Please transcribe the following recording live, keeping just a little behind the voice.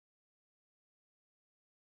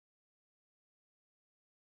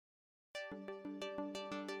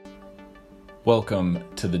Welcome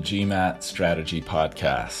to the GMAT Strategy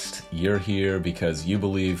Podcast. You're here because you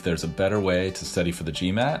believe there's a better way to study for the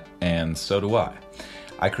GMAT, and so do I.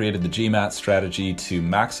 I created the GMAT strategy to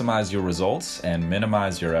maximize your results and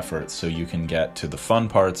minimize your efforts so you can get to the fun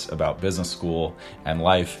parts about business school and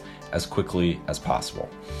life as quickly as possible.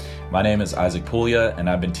 My name is Isaac Puglia, and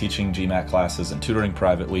I've been teaching GMAT classes and tutoring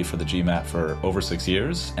privately for the GMAT for over 6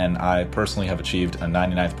 years, and I personally have achieved a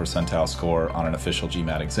 99th percentile score on an official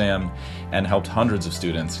GMAT exam and helped hundreds of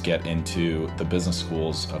students get into the business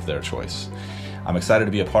schools of their choice. I'm excited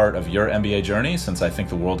to be a part of your MBA journey since I think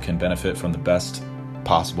the world can benefit from the best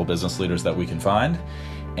possible business leaders that we can find.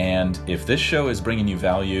 And if this show is bringing you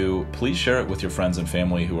value, please share it with your friends and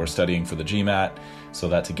family who are studying for the GMAT so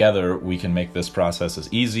that together we can make this process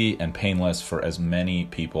as easy and painless for as many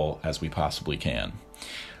people as we possibly can.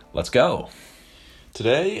 Let's go.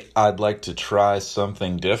 Today, I'd like to try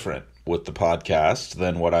something different with the podcast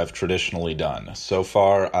than what I've traditionally done. So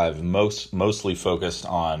far, I've mostly focused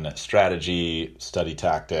on strategy, study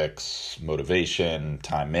tactics, motivation,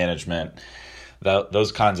 time management,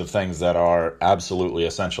 those kinds of things that are absolutely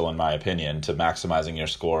essential, in my opinion, to maximizing your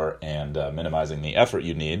score and minimizing the effort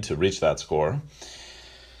you need to reach that score.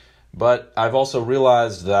 But I've also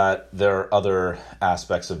realized that there are other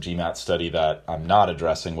aspects of GMAT study that I'm not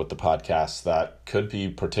addressing with the podcast that could be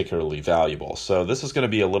particularly valuable. So this is going to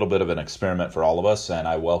be a little bit of an experiment for all of us, and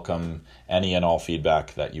I welcome any and all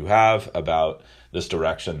feedback that you have about this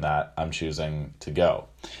direction that I'm choosing to go.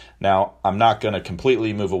 Now, I'm not going to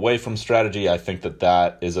completely move away from strategy. I think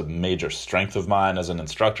that is a major strength of mine as an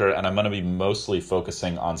instructor, and I'm going to be mostly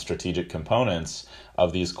focusing on strategic components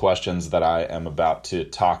of these questions that I am about to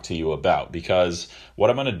talk to you about. Because what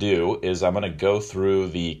I'm going to do is I'm going to go through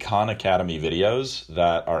the Khan Academy videos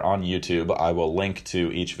that are on YouTube. I will link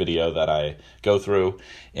to each video that I go through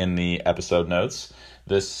in the episode notes.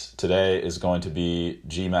 This today is going to be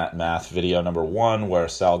GMAT Math video number 1, where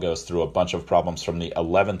Sal goes through a bunch of problems from the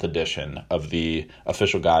 11th edition of the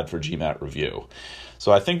official guide for GMAT review.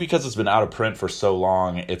 So I think because it's been out of print for so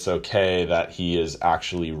long, it's okay that he is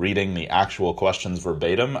actually reading the actual questions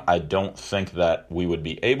verbatim. I don't think that we would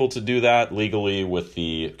be able to do that legally with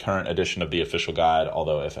the current edition of the official guide,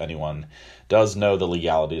 although if anyone does know the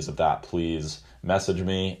legalities of that, please message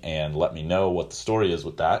me and let me know what the story is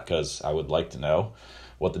with that, because I would like to know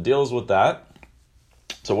what the deal is with that.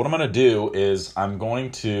 So what I'm going to do is I'm going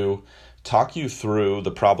to talk you through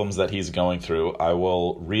the problems that he's going through. I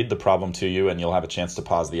will read the problem to you, and you'll have a chance to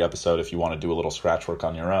pause the episode if you want to do a little scratch work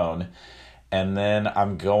on your own. And then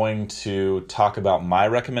I'm going to talk about my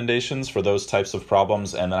recommendations for those types of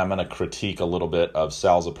problems, and then I'm going to critique a little bit of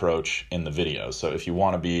Sal's approach in the video. So if you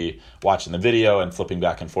want to be watching the video and flipping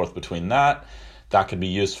back and forth between that could be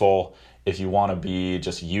useful. If you want to be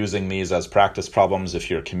just using these as practice problems, if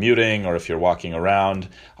you're commuting or if you're walking around,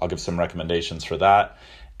 I'll give some recommendations for that.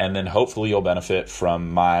 And then hopefully you'll benefit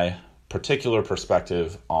from my particular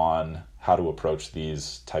perspective on how to approach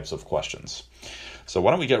these types of questions. So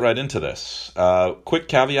why don't we get right into this? Quick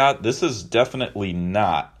caveat, this is definitely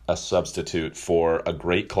not a substitute for a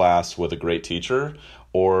great class with a great teacher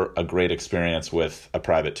or a great experience with a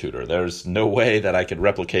private tutor. There's no way that I could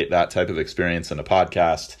replicate that type of experience in a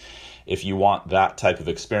podcast. If you want that type of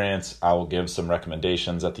experience, I will give some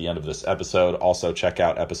recommendations at the end of this episode. Also, check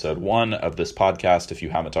out episode 1 of this podcast if you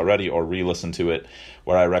haven't already, or re-listen to it,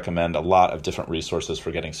 where I recommend a lot of different resources for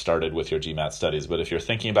getting started with your GMAT studies. But if you're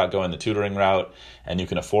thinking about going the tutoring route and you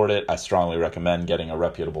can afford it, I strongly recommend getting a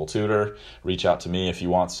reputable tutor. Reach out to me if you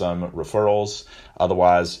want some referrals.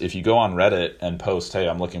 Otherwise, if you go on Reddit and post, hey,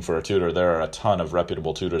 I'm looking for a tutor, there are a ton of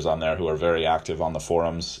reputable tutors on there who are very active on the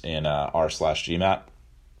forums in r/GMAT.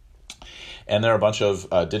 And there are a bunch of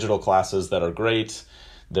digital classes that are great.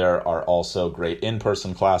 There are also great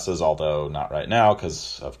in-person classes, although not right now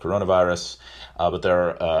because of coronavirus. But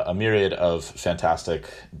there are a myriad of fantastic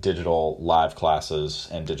digital live classes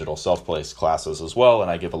and digital self-paced classes as well.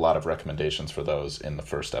 And I give a lot of recommendations for those in the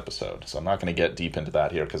first episode. So I'm not going to get deep into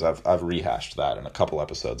that here because I've rehashed that in a couple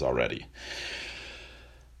episodes already.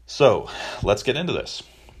 So let's get into this.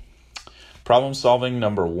 Problem solving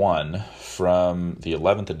number 1 from the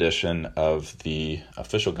 11th edition of the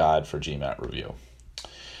official guide for GMAT review.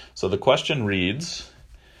 So the question reads,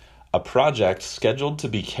 a project scheduled to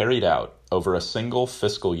be carried out over a single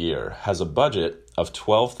fiscal year has a budget of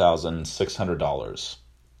 $12,600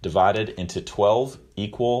 divided into 12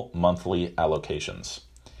 equal monthly allocations.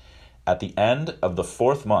 At the end of the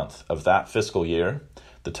 4th month of that fiscal year,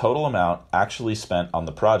 the total amount actually spent on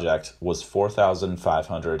the project was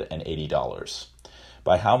 $4,580.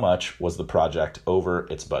 By how much was the project over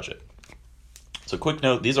its budget? So quick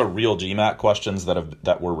note, these are real GMAT questions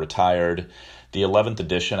that were retired. The 11th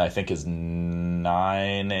edition, I think, is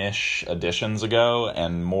 9-ish editions ago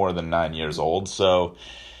and more than 9 years old. So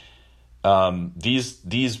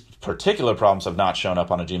these particular problems have not shown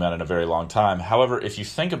up on a GMAT in a very long time. However, if you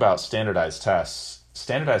think about standardized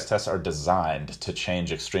tests are designed to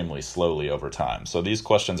change extremely slowly over time. So these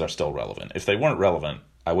questions are still relevant. If they weren't relevant,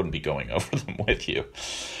 I wouldn't be going over them with you.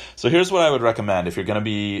 So here's what I would recommend if you're going to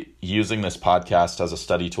be using this podcast as a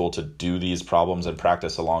study tool to do these problems and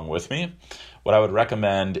practice along with me. What I would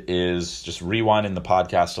recommend is just rewinding the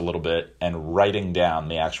podcast a little bit and writing down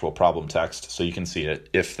the actual problem text so you can see it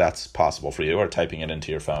if that's possible for you, or typing it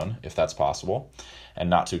into your phone if that's possible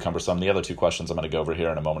and not too cumbersome. The other two questions I'm going to go over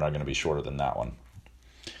here in a moment are going to be shorter than that one.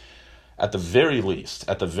 At the very least,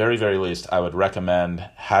 I would recommend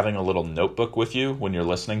having a little notebook with you when you're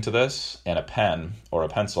listening to this and a pen or a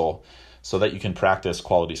pencil so that you can practice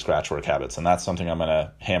quality scratch work habits. And that's something I'm going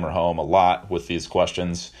to hammer home a lot with these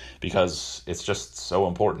questions because it's just so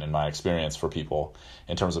important in my experience for people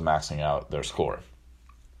in terms of maxing out their score.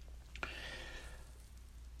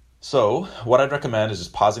 So what I'd recommend is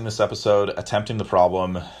just pausing this episode, attempting the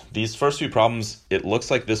problem. These first few problems, it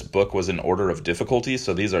looks like this book was in order of difficulty,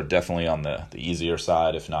 so these are definitely on the easier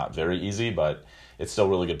side, if not very easy, but it's still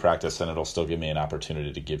really good practice, and it'll still give me an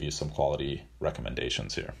opportunity to give you some quality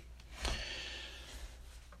recommendations here.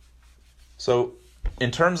 So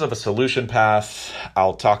in terms of a solution path,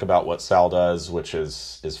 I'll talk about what Sal does, which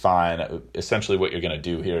is fine. Essentially what you're going to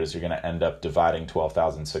do here is you're going to end up dividing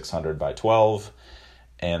 12,600 by 12,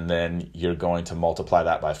 and then you're going to multiply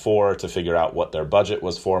that by 4 to figure out what their budget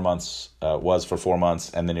was for 4 months,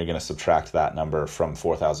 and then you're going to subtract that number from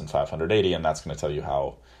 4,580, and that's going to tell you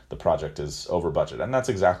how the project is over budget. And that's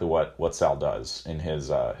exactly what Sal does in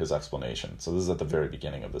his explanation. So this is at the very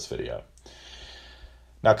beginning of this video.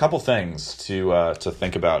 Now, a couple things to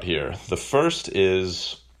think about here. The first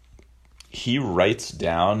is he writes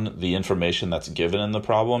down the information that's given in the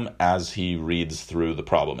problem as he reads through the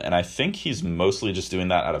problem. And I think he's mostly just doing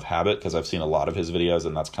that out of habit because I've seen a lot of his videos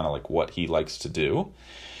and that's kind of like what he likes to do.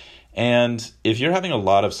 And if you're having a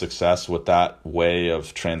lot of success with that way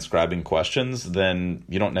of transcribing questions, then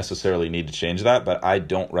you don't necessarily need to change that, but I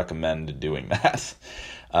don't recommend doing that.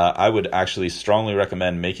 I would actually strongly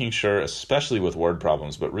recommend making sure, especially with word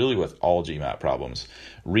problems, but really with all GMAT problems,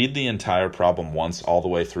 read the entire problem once all the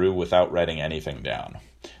way through without writing anything down,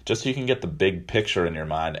 just so you can get the big picture in your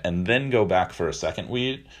mind, and then go back for a second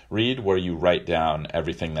read where you write down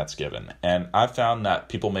everything that's given. And I've found that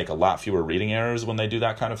people make a lot fewer reading errors when they do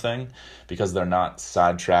that kind of thing because they're not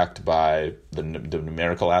sidetracked by the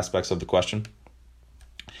numerical aspects of the question.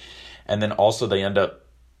 And then also they end up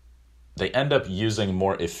using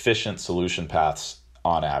more efficient solution paths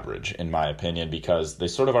on average, in my opinion, because they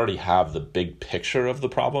sort of already have the big picture of the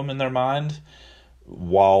problem in their mind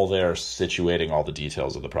while they're situating all the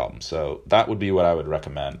details of the problem. So that would be what I would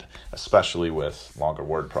recommend, especially with longer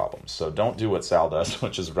word problems. So don't do what Sal does,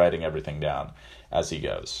 which is writing everything down as he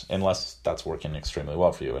goes, unless that's working extremely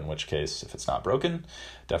well for you, in which case, if it's not broken,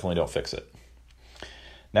 definitely don't fix it.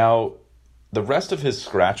 Now, the rest of his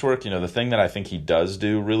scratch work, the thing that I think he does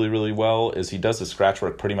do really, really well is he does his scratch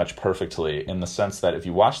work pretty much perfectly, in the sense that if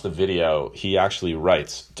you watch the video, he actually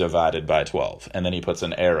writes divided by 12, and then he puts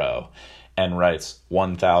an arrow and writes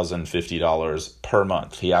 $1,050 per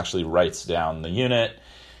month. He actually writes down the unit.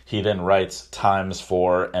 He then writes times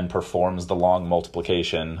 4 and performs the long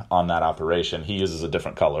multiplication on that operation. He uses a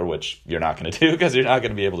different color, which you're not going to do because you're not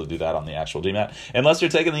going to be able to do that on the actual GMAT. Unless you're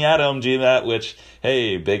taking the at-home GMAT, which,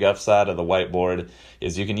 hey, big upside of the whiteboard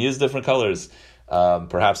is you can use different colors.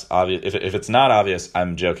 Perhaps obvious. If it's not obvious,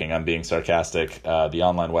 I'm joking. I'm being sarcastic. The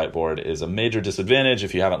online whiteboard is a major disadvantage.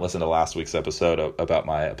 If you haven't listened to last week's episode about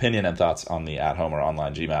my opinion and thoughts on the at-home or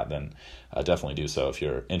online GMAT, then definitely do so if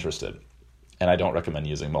you're interested. And I don't recommend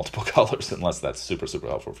using multiple colors unless that's super, super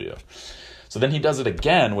helpful for you. So then he does it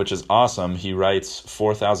again, which is awesome. He writes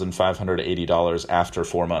 $4,580 after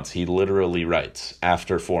 4 months. He literally writes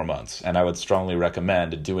after 4 months. And I would strongly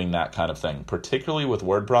recommend doing that kind of thing, particularly with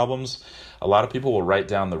word problems. A lot of people will write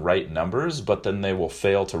down the right numbers, but then they will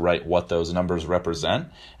fail to write what those numbers represent.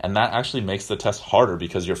 And that actually makes the test harder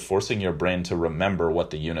because you're forcing your brain to remember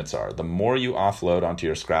what the units are. The more you offload onto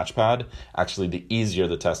your scratch pad, actually the easier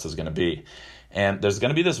the test is going to be. And there's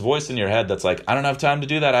going to be this voice in your head that's like, I don't have time to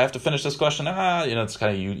do that. I have to finish this question. It's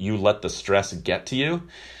kind of you let the stress get to you.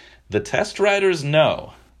 The test writers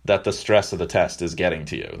know that the stress of the test is getting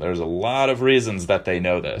to you. There's a lot of reasons that they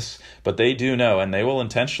know this, but they do know, and they will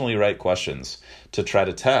intentionally write questions to try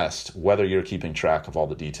to test whether you're keeping track of all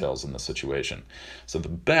the details in the situation. So the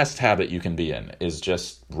best habit you can be in is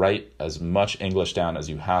just write as much English down as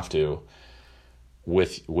you have to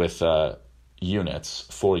with units,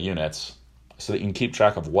 4 units, so that you can keep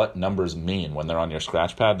track of what numbers mean when they're on your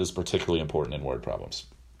scratch pad. This is particularly important in word problems.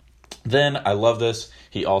 Then, I love this,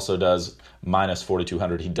 he also does minus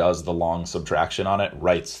 4,200. He does the long subtraction on it,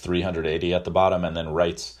 writes 380 at the bottom, and then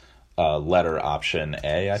writes letter option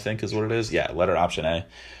A, I think is what it is. Yeah, letter option A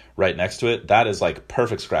right next to it. That is like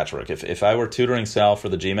perfect scratch work. If I were tutoring Sal for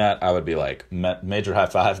the GMAT, I would be like, major high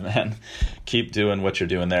five, man. Keep doing what you're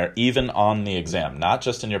doing there, even on the exam, not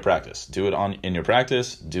just in your practice. Do it in your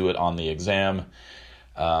practice, do it on the exam.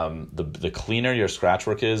 The cleaner your scratch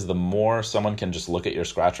work is, the more someone can just look at your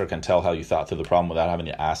scratch work and tell how you thought through the problem without having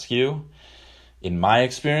to ask you. In my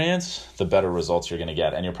experience, the better results you're going to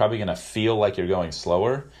get. And you're probably going to feel like you're going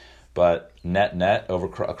slower, but net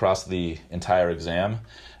across the entire exam,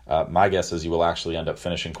 my guess is you will actually end up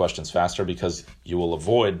finishing questions faster because you will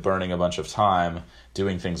avoid burning a bunch of time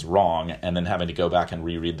doing things wrong and then having to go back and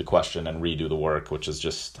reread the question and redo the work, which is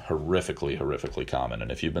just horrifically common.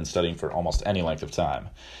 And if you've been studying for almost any length of time,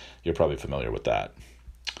 you're probably familiar with that.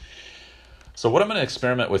 So what I'm going to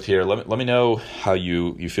experiment with here, let me know how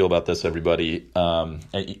you feel about this, everybody.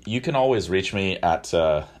 You can always reach me at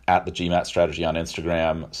the GMAT Strategy on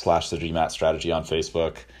Instagram, / the GMAT Strategy on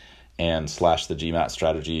Facebook, and / the GMAT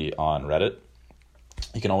Strategy on Reddit.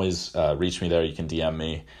 You can always reach me there. You can DM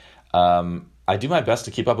me. I do my best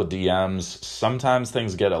to keep up with DMs. Sometimes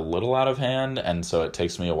things get a little out of hand, and so it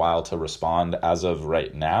takes me a while to respond. As of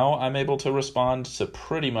right now, I'm able to respond to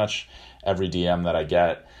pretty much every DM that I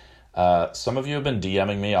get. Some of you have been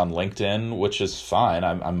DMing me on LinkedIn, which is fine.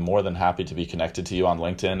 I'm more than happy to be connected to you on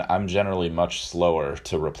LinkedIn. I'm generally much slower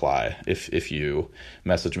to reply if you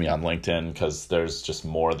message me on LinkedIn because there's just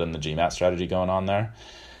more than the GMAT strategy going on there.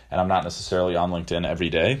 And I'm not necessarily on LinkedIn every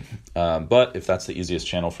day. But if that's the easiest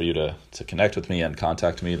channel for you to connect with me and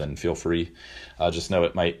contact me, then feel free. Just know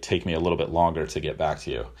it might take me a little bit longer to get back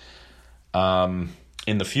to you.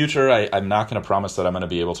 In the future, I'm not going to promise that I'm going to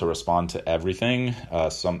be able to respond to everything.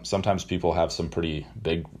 Sometimes people have some pretty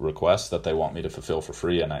big requests that they want me to fulfill for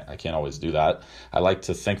free, and I can't always do that. I like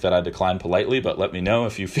to think that I decline politely, but let me know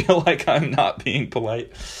if you feel like I'm not being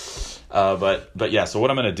polite. But yeah, so what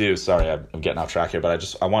I'm going to do, sorry, I'm getting off track here,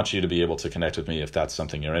 but I want you to be able to connect with me if that's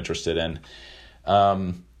something you're interested in.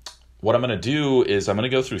 What I'm going to do is I'm going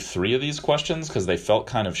to go through 3 of these questions because they felt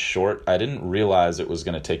kind of short. I didn't realize it was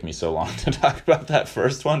going to take me so long to talk about that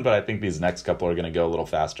first one, but I think these next couple are going to go a little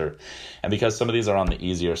faster. And because some of these are on the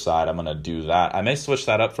easier side, I'm going to do that. I may switch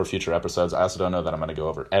that up for future episodes. I also don't know that I'm going to go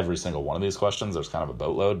over every single one of these questions. There's kind of a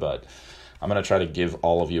boatload, but I'm going to try to give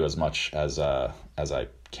all of you as much as I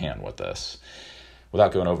can with this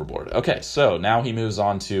without going overboard. Okay, so now he moves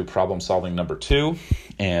on to problem solving number 2.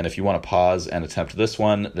 And if you want to pause and attempt this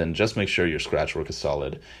one, then just make sure your scratch work is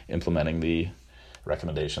solid, implementing the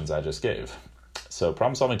recommendations I just gave. So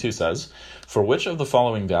problem solving 2 says, for which of the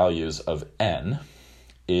following values of n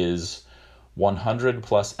is 100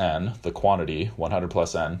 plus n, the quantity 100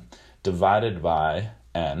 plus n, divided by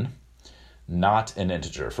n, not an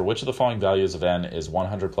integer? For which of the following values of n is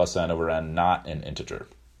 100 plus n over n not an integer?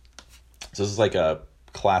 So this is like a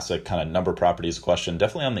classic kind of number properties question,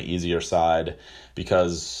 definitely on the easier side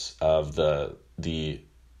because of the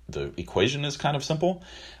equation is kind of simple.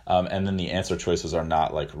 And then the answer choices are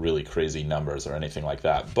not like really crazy numbers or anything like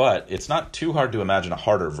that. But it's not too hard to imagine a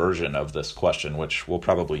harder version of this question, which we'll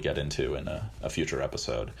probably get into in a future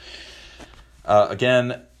episode.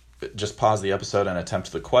 Again, just pause the episode and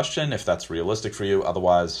attempt the question if that's realistic for you.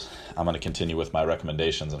 Otherwise, I'm going to continue with my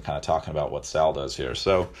recommendations and kind of talking about what Sal does here.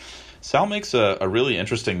 So Sal makes a really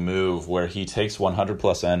interesting move where he takes 100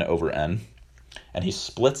 plus n over n, and he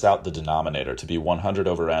splits out the denominator to be 100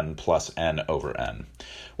 over n plus n over n,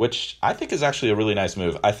 which I think is actually a really nice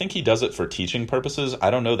move. I think he does it for teaching purposes. I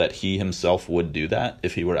don't know that he himself would do that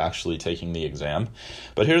if he were actually taking the exam.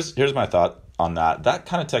 But here's my thought on that. That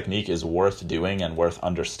kind of technique is worth doing and worth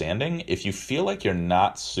understanding. If you feel like you're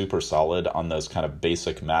not super solid on those kind of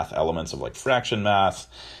basic math elements of like fraction math,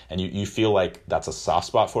 and you feel like that's a soft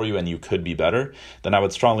spot for you and you could be better, then I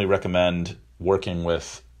would strongly recommend working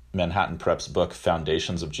with Manhattan Prep's book,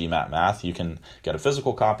 Foundations of GMAT Math. You can get a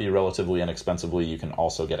physical copy relatively inexpensively. You can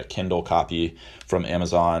also get a Kindle copy from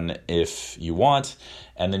Amazon if you want,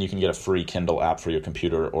 and then you can get a free Kindle app for your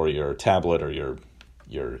computer or your tablet or your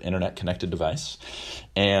internet connected device,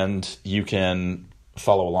 and you can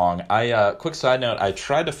follow along. Quick side note, I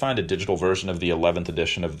tried to find a digital version of the 11th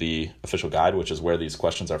edition of the official guide, which is where these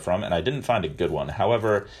questions are from, and I didn't find a good one.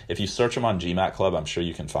 However, if you search them on GMAT Club, I'm sure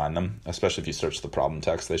you can find them, especially if you search the problem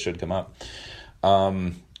text, they should come up.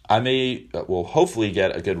 I will hopefully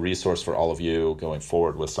get a good resource for all of you going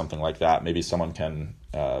forward with something like that. Maybe someone can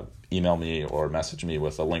email me or message me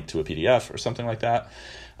with a link to a PDF or something like that.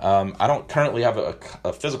 I don't currently have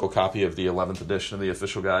a physical copy of the 11th edition of the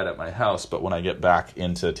official guide at my house, but when I get back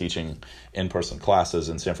into teaching in-person classes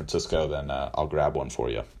in San Francisco, then I'll grab one for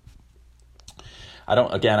you. I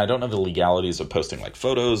don't know the legalities of posting like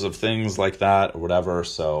photos of things like that or whatever,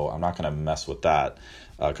 so I'm not going to mess with that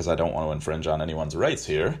because I don't want to infringe on anyone's rights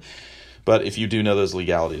here. But if you do know those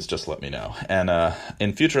legalities, just let me know. And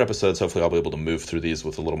in future episodes, hopefully I'll be able to move through these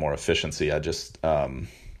with a little more efficiency. I just want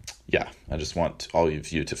all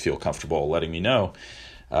of you to feel comfortable letting me know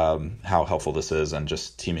how helpful this is and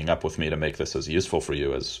just teaming up with me to make this as useful for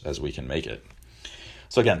you as we can make it.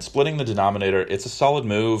 So again, splitting the denominator, it's a solid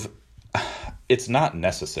move. It's not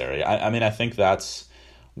necessary. I think that's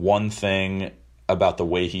one thing about the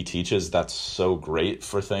way he teaches that's so great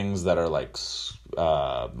for things that are like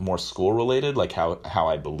more school related, like how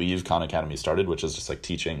I believe Khan Academy started, which is just like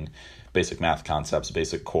teaching basic math concepts,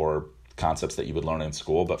 basic core concepts that you would learn in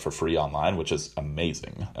school, but for free online, which is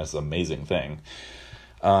amazing. That's an amazing thing.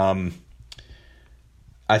 I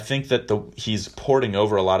think that he's porting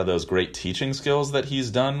over a lot of those great teaching skills that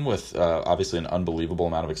he's done with obviously an unbelievable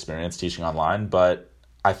amount of experience teaching online, but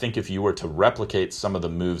I think if you were to replicate some of the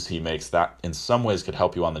moves he makes, that in some ways could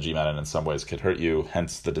help you on the GMAT and in some ways could hurt you,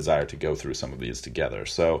 hence the desire to go through some of these together.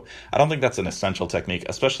 So I don't think that's an essential technique,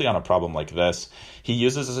 especially on a problem like this. He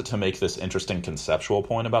uses it to make this interesting conceptual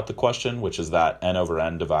point about the question, which is that n over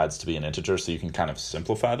n divides to be an integer, so you can kind of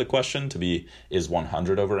simplify the question to be, is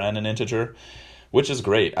 100 over n an integer? Which is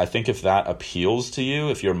great. I think if that appeals to you,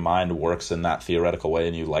 if your mind works in that theoretical way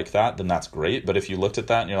and you like that, then that's great. But if you looked at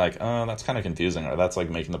that and you're like, oh, that's kind of confusing, or that's like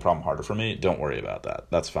making the problem harder for me, don't worry about that.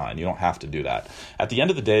 That's fine. You don't have to do that. At the end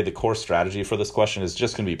of the day, the core strategy for this question is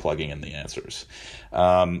just going to be plugging in the answers,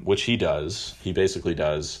 which he does. He basically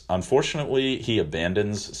does. Unfortunately, he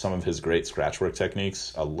abandons some of his great scratch work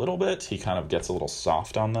techniques a little bit. He kind of gets a little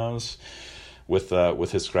soft on those with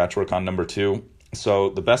his scratch work on number 2. So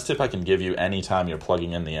the best tip I can give you anytime you're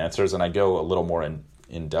plugging in the answers, and I go a little more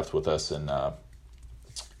in depth with this in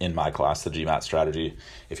my class, the GMAT strategy,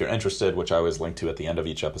 if you're interested, which I always link to at the end of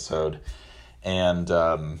each episode. And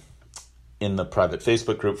in the private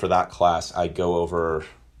Facebook group for that class, I go over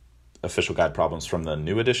official guide problems from the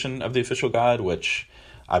new edition of the official guide, which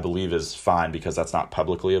I believe is fine because that's not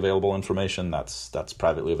publicly available information. That's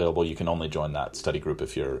privately available. You can only join that study group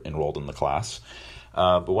if you're enrolled in the class.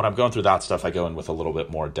 But when I'm going through that stuff, I go in with a little bit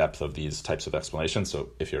more depth of these types of explanations.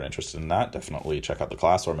 So if you're interested in that, definitely check out the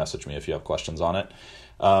class or message me if you have questions on it.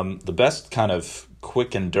 The best kind of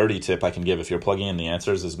quick and dirty tip I can give if you're plugging in the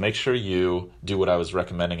answers is make sure you do what I was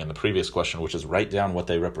recommending in the previous question, which is write down what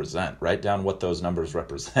they represent. Write down what those numbers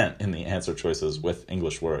represent in the answer choices with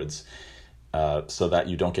English words so that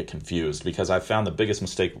you don't get confused. Because I've found the biggest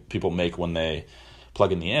mistake people make when they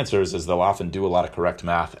plug in the answers is they'll often do a lot of correct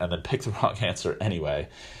math and then pick the wrong answer anyway,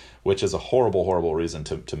 which is a horrible, horrible reason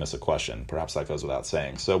to miss a question. Perhaps that goes without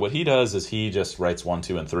saying. So what he does is he just writes 1,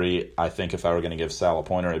 2, and 3. I think if I were going to give Sal a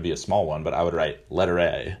pointer, it'd be a small one, but I would write letter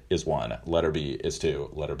A is 1, letter B is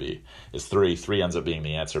 2, letter B is 3. 3 ends up being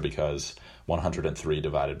the answer because 103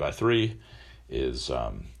 divided by 3 is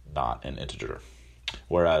not an integer,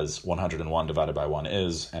 whereas 101 divided by 1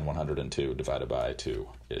 is, and 102 divided by 2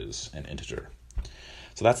 is an integer.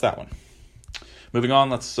 So that's that one. Moving on,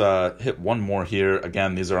 let's hit one more here.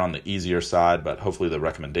 Again, these are on the easier side, but hopefully the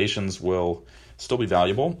recommendations will still be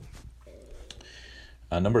valuable.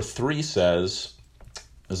 Number 3 says,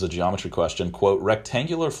 this is a geometry question, quote,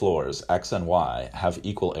 rectangular floors, X and Y, have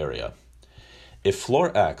equal area. If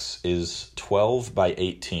floor X is 12 by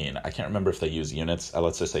 18, I can't remember if they use units,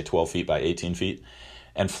 let's just say 12 feet by 18 feet,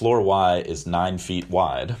 and floor Y is 9 feet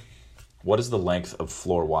wide, what is the length of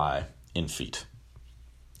floor Y in feet?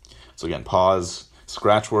 So again, pause,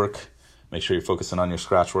 scratch work. Make sure you're focusing on your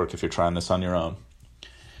scratch work if you're trying this on your own.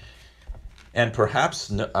 And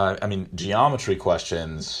perhaps, geometry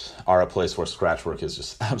questions are a place where scratch work is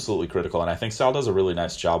just absolutely critical. And I think Sal does a really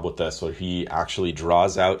nice job with this, where he actually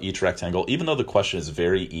draws out each rectangle. Even though the question is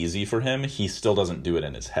very easy for him, he still doesn't do it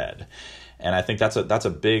in his head. And I think that's a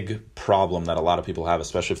big problem that a lot of people have,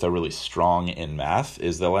 especially if they're really strong in math,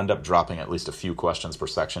 is they'll end up dropping at least a few questions per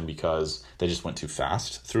section because they just went too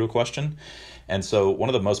fast through a question. And so one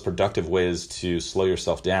of the most productive ways to slow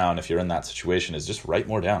yourself down if you're in that situation is just write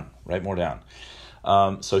more down.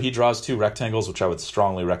 So he draws two rectangles, which I would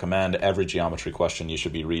strongly recommend. Every geometry question, you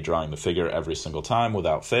should be redrawing the figure every single time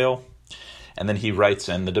without fail. And then he writes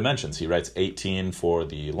in the dimensions. He writes 18 for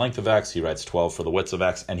the length of x, he writes 12 for the width of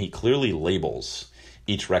x, and he clearly labels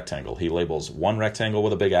each rectangle. He labels one rectangle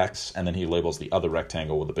with a big X, and then he labels the other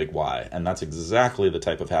rectangle with a big Y. And that's exactly the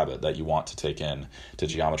type of habit that you want to take in to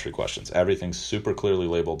geometry questions. Everything's super clearly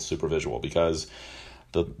labeled, super visual, because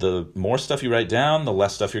the more stuff you write down, the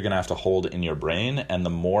less stuff you're going to have to hold in your brain, and the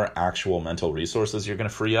more actual mental resources you're going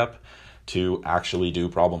to free up to actually do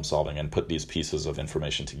problem solving and put these pieces of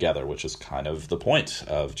information together, which is kind of the point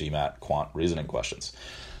of GMAT quant reasoning questions.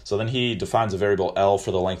 So then he defines a variable L for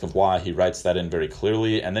the length of Y. He writes that in very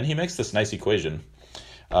clearly, and then he makes this nice equation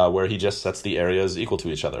where he just sets the areas equal to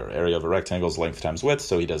each other. Area of a rectangle is length times width,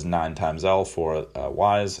 so he does 9 times L for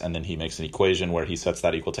Y's, and then he makes an equation where he sets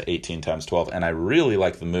that equal to 18 times 12. And I really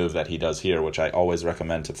like the move that he does here, which I always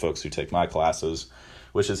recommend to folks who take my classes,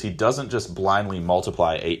 which is he doesn't just blindly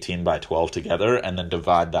multiply 18 by 12 together and then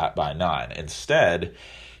divide that by 9. Instead,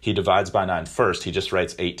 he divides by 9 first. He just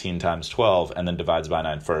writes 18 times 12 and then divides by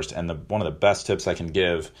 9 first. And one of the best tips I can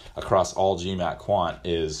give across all GMAT quant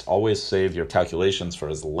is always save your calculations for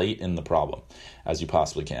as late in the problem as you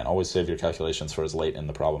possibly can. Always save your calculations for as late in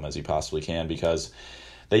the problem as you possibly can, because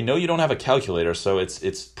they know you don't have a calculator, so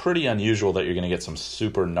it's pretty unusual that you're going to get some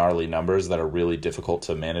super gnarly numbers that are really difficult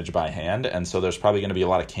to manage by hand. And so there's probably going to be a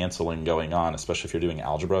lot of canceling going on, especially if you're doing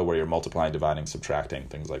algebra where you're multiplying, dividing, subtracting,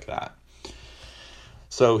 things like that.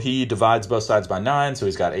 So he divides both sides by 9, so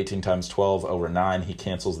he's got 18 times 12 over 9. He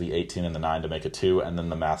cancels the 18 and the 9 to make a 2, and then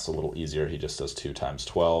the math's a little easier. He just does 2 times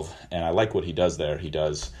 12, and I like what he does there. He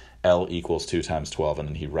does L equals 2 times 12, and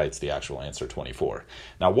then he writes the actual answer, 24.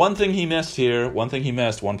 Now, one thing he missed here, one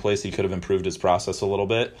place he could have improved his process a little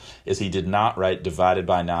bit, is he did not write divided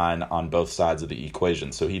by 9 on both sides of the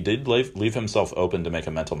equation. So he did leave himself open to make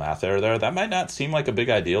a mental math error there. That might not seem like a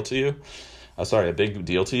big deal to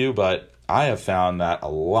you, but I have found that a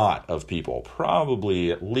lot of people,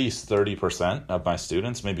 probably at least 30% of my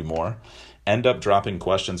students, maybe more, end up dropping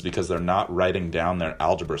questions because they're not writing down their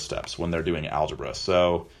algebra steps when they're doing algebra.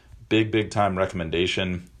 So big time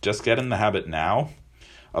recommendation, just get in the habit now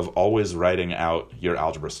of always writing out your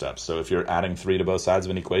algebra steps. So if you're adding 3 to both sides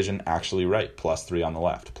of an equation, actually write plus 3 on the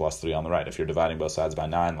left, plus 3 on the right. If you're dividing both sides by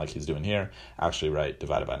 9 like he's doing here, actually write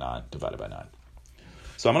divided by 9, divided by 9.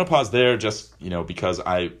 So I'm going to pause there just, because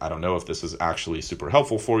I don't know if this is actually super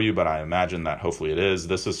helpful for you, but I imagine that hopefully it is.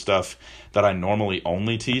 This is stuff that I normally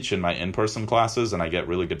only teach in my in-person classes, and I get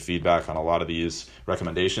really good feedback on a lot of these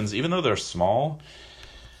recommendations. Even though they're small,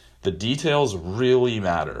 the details really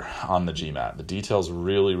matter on the GMAT. The details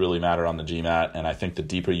really matter on the GMAT, and I think the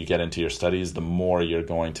deeper you get into your studies, the more you're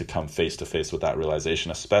going to come face to face with that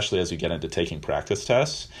realization, especially as you get into taking practice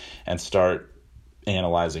tests and start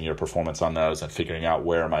analyzing your performance on those and figuring out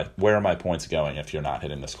where are my points going if you're not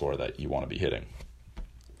hitting the score that you want to be hitting.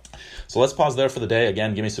 So let's pause there for the day.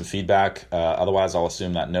 Again, give me some feedback. Otherwise, I'll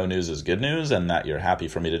assume that no news is good news and that you're happy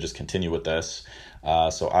for me to just continue with this.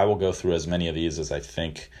 So I will go through as many of these as I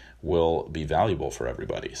think will be valuable for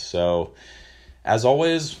everybody. So as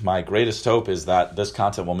always, my greatest hope is that this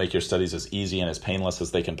content will make your studies as easy and as painless as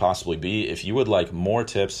they can possibly be. If you would like more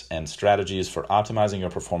tips and strategies for optimizing your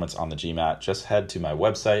performance on the GMAT, just head to my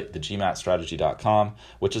website, thegmatstrategy.com,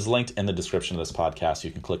 which is linked in the description of this podcast. You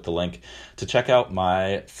can click the link to check out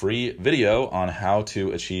my free video on how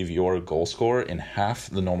to achieve your goal score in half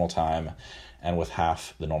the normal time and with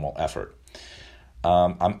half the normal effort.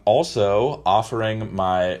 I'm also offering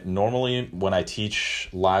normally when I teach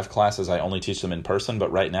live classes, I only teach them in person,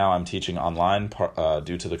 but right now I'm teaching online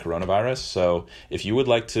due to the coronavirus. So if you would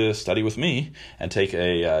like to study with me and take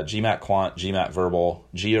a GMAT quant, GMAT verbal,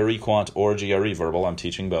 GRE quant, or GRE verbal, I'm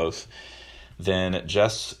teaching both, then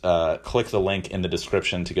just click the link in the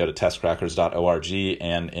description to go to testcrackers.org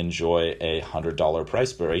and enjoy a $100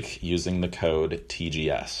 price break using the code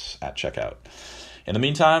TGS at checkout. In the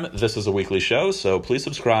meantime, this is a weekly show, so please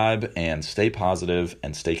subscribe and stay positive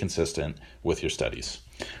and stay consistent with your studies.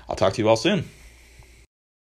 I'll talk to you all soon.